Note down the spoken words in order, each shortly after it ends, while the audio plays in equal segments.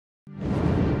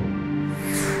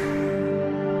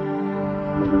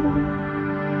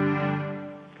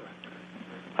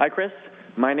Hi, Chris.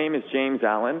 My name is James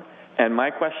Allen, and my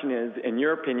question is, in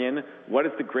your opinion, what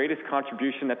is the greatest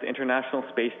contribution that the International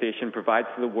Space Station provides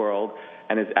to the world,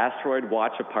 and is Asteroid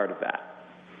Watch a part of that?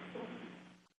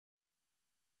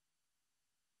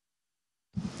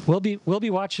 We'll be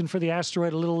watching for the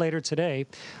asteroid a little later today.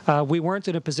 We weren't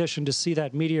in a position to see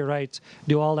that meteorite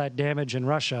do all that damage in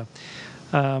Russia.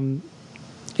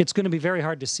 It's going to be very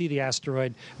hard to see the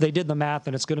asteroid. They did the math,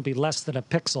 and it's going to be less than a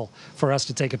pixel for us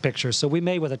to take a picture. So we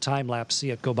may, with a time lapse,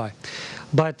 see it go by.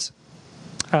 But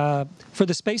for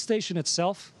the space station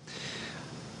itself,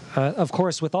 of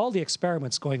course, with all the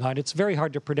experiments going on, it's very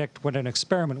hard to predict when an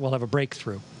experiment will have a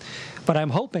breakthrough. But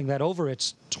I'm hoping that over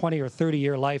its 20 or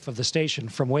 30-year life of the station,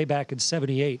 from way back in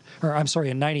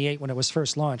in 98 when it was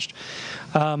first launched,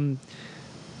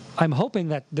 I'm hoping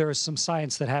that there is some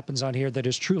science that happens on here that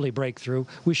is truly breakthrough.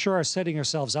 We sure are setting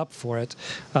ourselves up for it.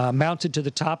 Mounted to the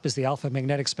top is the alpha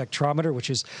magnetic spectrometer, which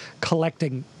is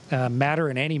collecting matter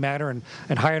and antimatter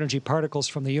and high-energy particles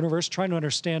from the universe, trying to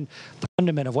understand the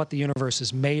fundament of what the universe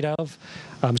is made of,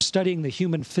 studying the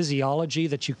human physiology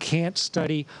that you can't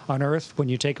study on Earth when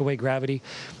you take away gravity.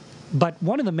 But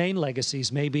one of the main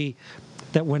legacies may be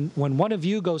that when one of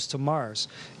you goes to Mars,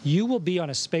 you will be on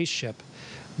a spaceship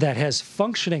that has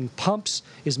functioning pumps,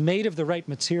 is made of the right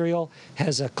material,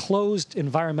 has a closed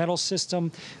environmental system,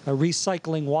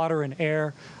 recycling water and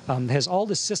air, has all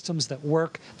the systems that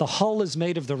work. The hull is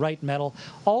made of the right metal,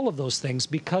 all of those things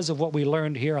because of what we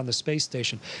learned here on the space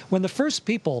station. When the first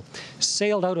people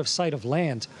sailed out of sight of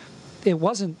land, it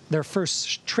wasn't their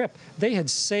first trip. They had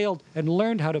sailed and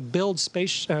learned how to build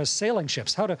space sailing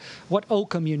ships, what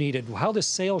oakum you needed, how the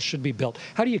sails should be built,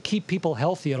 how do you keep people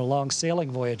healthy on a long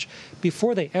sailing voyage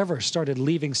before they ever started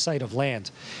leaving sight of land.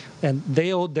 And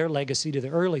they owed their legacy to the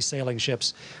early sailing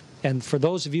ships. And for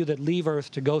those of you that leave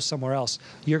Earth to go somewhere else,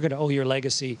 you're going to owe your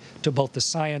legacy to both the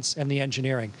science and the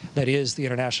engineering that is the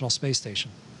International Space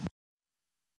Station.